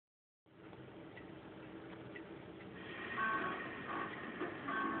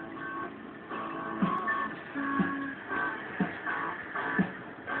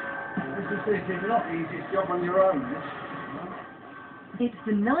Obviously, it's not the easiest job on your own. It's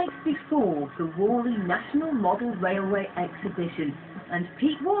the night before the Warley National Model Railway Exhibition, and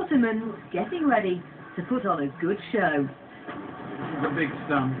Pete Waterman's getting ready to put on a good show. This is a big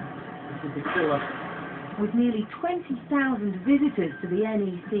stand. This is a killer. With nearly 20,000 visitors to the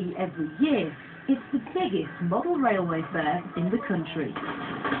NEC every year, it's the biggest model railway fair in the country.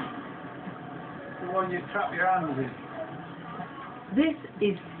 The one you trap your hands in. This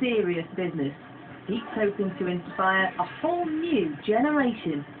is serious business. Pete's hoping to inspire a whole new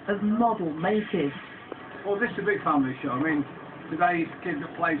generation of model makers. Well, this is a big family show. I mean, today's kid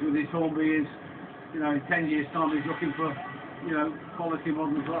that plays with his Hornby is, in 10 years' time, he's looking for, quality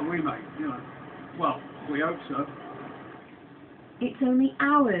models like we make, Well, we hope so. It's only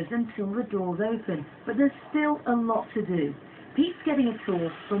hours until the doors open, but there's still a lot to do. Pete's getting a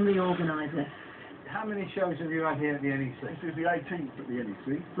tour from the organiser. How many shows have you had here at the NEC? This is the 18th at the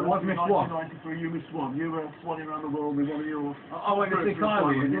NEC. So I've missed one. 1993, you missed one. You were swanning around the world with one of yours. I went to see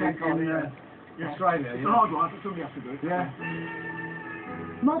Kylie in Australia. It's a hard life, it's something you have to do. Yeah.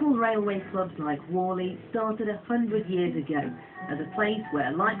 Model railway clubs like Warley started 100 years ago as a place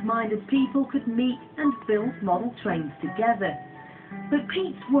where like-minded people could meet and build model trains together. But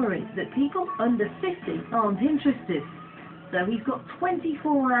Pete's worried that people under 50 aren't interested. So he's got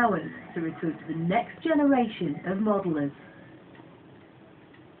 24 hours to recruit the next generation of modellers.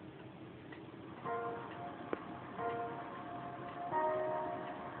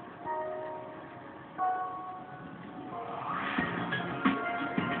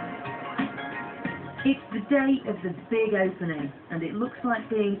 It's the day of the big opening, and it looks like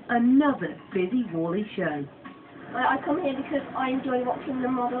being another busy Warley show. I come here because I enjoy watching the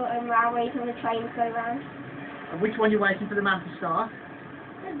model and railways and the trains go round. And which one are you waiting for the man to start?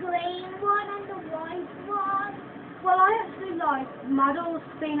 The green one and the white one. Well, I actually like models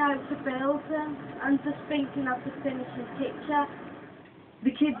being able to build them and just thinking of the finishing picture.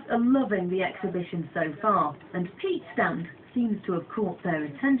 The kids are loving the exhibition so far, and Pete's stand seems to have caught their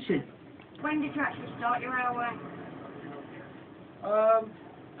attention. When did you actually start your railway?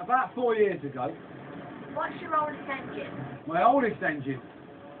 About 4 years ago. What's your oldest engine? My oldest engine.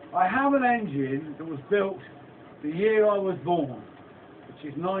 I have an engine that was built the year I was born, which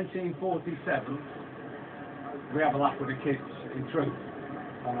is 1947. We have a laugh with the kids, in truth.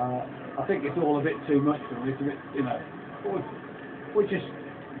 I think it's all a bit too much for them. It's a bit, we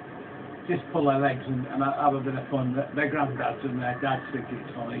just pull their legs and have a bit of fun. Their granddads and their dads think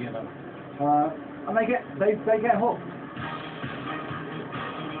it's funny, and they get hooked.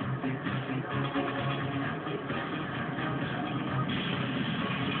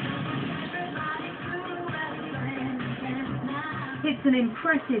 It's an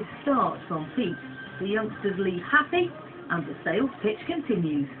impressive start from Pete. The youngsters leave happy, and the sales pitch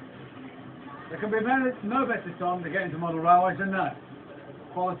continues. There can be no better time to get into model railways than now.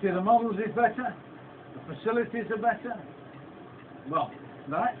 Quality of the models is better, the facilities are better. Well,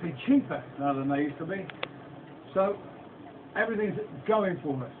 they're actually cheaper now than they used to be. So, everything's going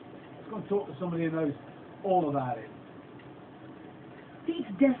for us. Let's go and talk to somebody who knows all about it.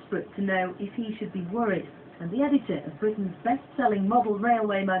 Pete's desperate to know if he should be worried, and the editor of Britain's best-selling model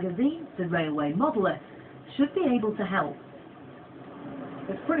railway magazine, The Railway Modeller, should be able to help.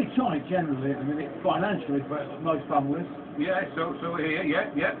 It's pretty tight generally, financially for most families. Yeah, so we're here,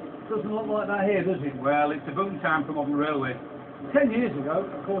 yeah. Doesn't look like that here, does it? Well, it's a boom time for modern railway. 10 years ago,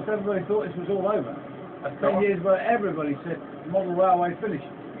 of course, everybody thought this was all over. 10 years ago, everybody said model railway finished.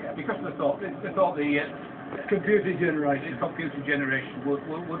 Yeah, because they thought the Computer generation. computer generation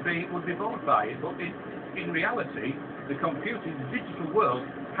would be bored by it, but in reality, the digital world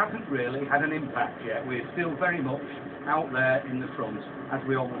hasn't really had an impact yet. We're still very much out there in the front, as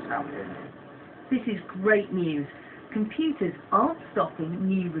we always have been. This is great news. Computers aren't stopping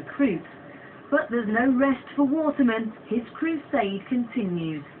new recruits. But there's no rest for Waterman. His crusade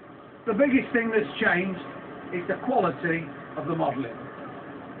continues. The biggest thing that's changed is the quality of the modelling.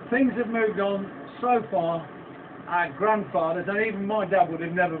 Things have moved on so far, our grandfathers and even my dad would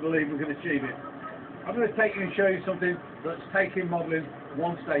have never believed we could achieve it. I'm going to take you and show you something that's taking modelling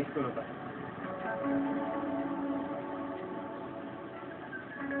one stage further.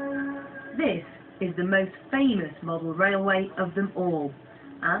 This is the most famous model railway of them all,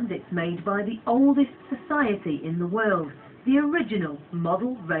 and it's made by the oldest society in the world, the original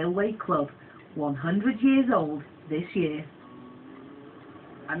Model Railway Club, 100 years old this year.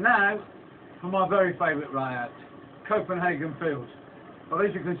 And now, for my very favourite layout, Copenhagen Fields. Well,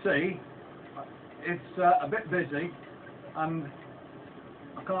 as you can see, it's a bit busy, and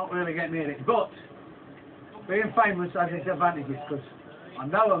I can't really get near it, but being famous has its advantages, because I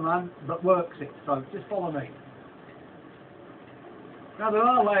know a man that works it, so just follow me. Now there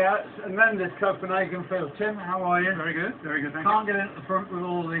are layouts, and then there's Copenhagen Field. Tim, how are you? Very good, thank Can't get into the front with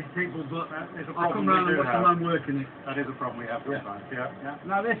all these people, but That is a I come problem we round and do watch the have. man working it. That is a problem we have Yeah. sometimes, yeah.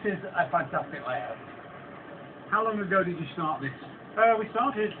 Now this is a fantastic layout. How long ago did you start this? We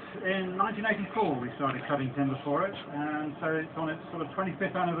started in 1984, we started cutting timber for it, and so it's on its sort of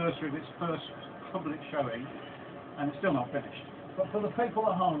 25th anniversary of its first public showing, and it's still not finished. But for the people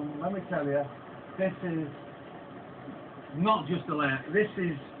at home, let me tell you, this is not just a layout. This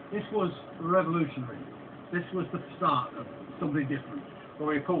was revolutionary. This was the start of something different. Well,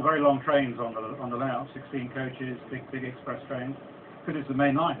 we pull very long trains on the layout, 16 coaches, big express trains, because it's the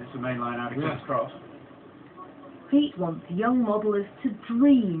main line. It's the main line out of Yeah. King's Cross. Pete wants young modellers to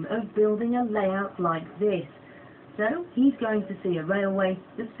dream of building a layout like this. So he's going to see a railway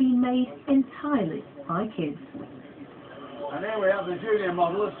that's been made entirely by kids. And here we have the junior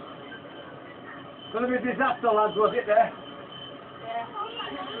modellers. Going to be a disaster, lads, was it there? Yeah.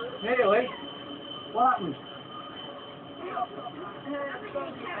 Nearly. What happened?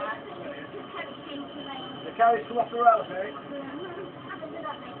 The carriage flew off the rails, eh?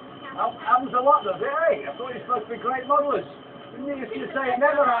 Happens a lot, does it, eh? I thought you were supposed to be great modellers. Didn't you used to say it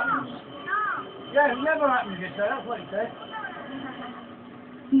never happens? Yeah, it never happens, you say. That's what you said.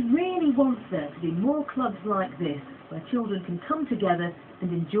 He really wants there to be more clubs like this, where children can come together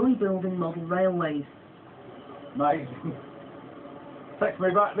and enjoy building model railways. Amazing. Takes me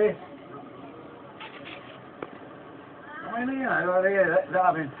back this. I mean, you know, they're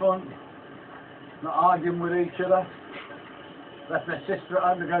having fun, not arguing with each other. Left their sister at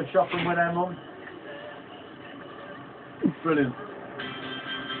home to go shopping with their mum. Brilliant.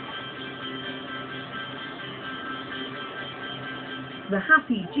 The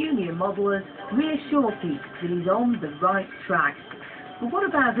happy junior modellers reassure Pete that he's on the right track. But what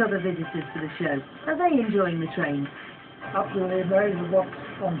about other visitors to the show? Are they enjoying the trains? Absolutely amazed with what's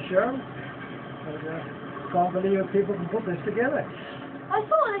on show. And, can't believe people can put this together. I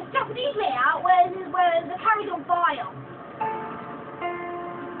saw this Japanese layout where the carriage on fire.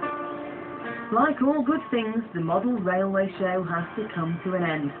 Like all good things, the model railway show has to come to an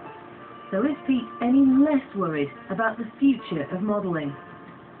end. So is Pete any less worried about the future of modelling?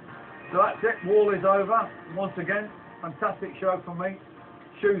 So that's it, Warley's over. Once again, fantastic show for me.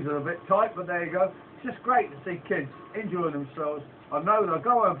 Shoes are a bit tight, but there you go. It's just great to see kids enjoying themselves. I know they'll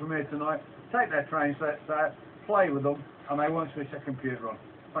go home from here tonight, take their train sets out, play with them, and they won't switch their computer on.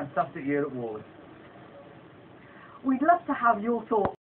 Fantastic year at Warley. We'd love to have your thoughts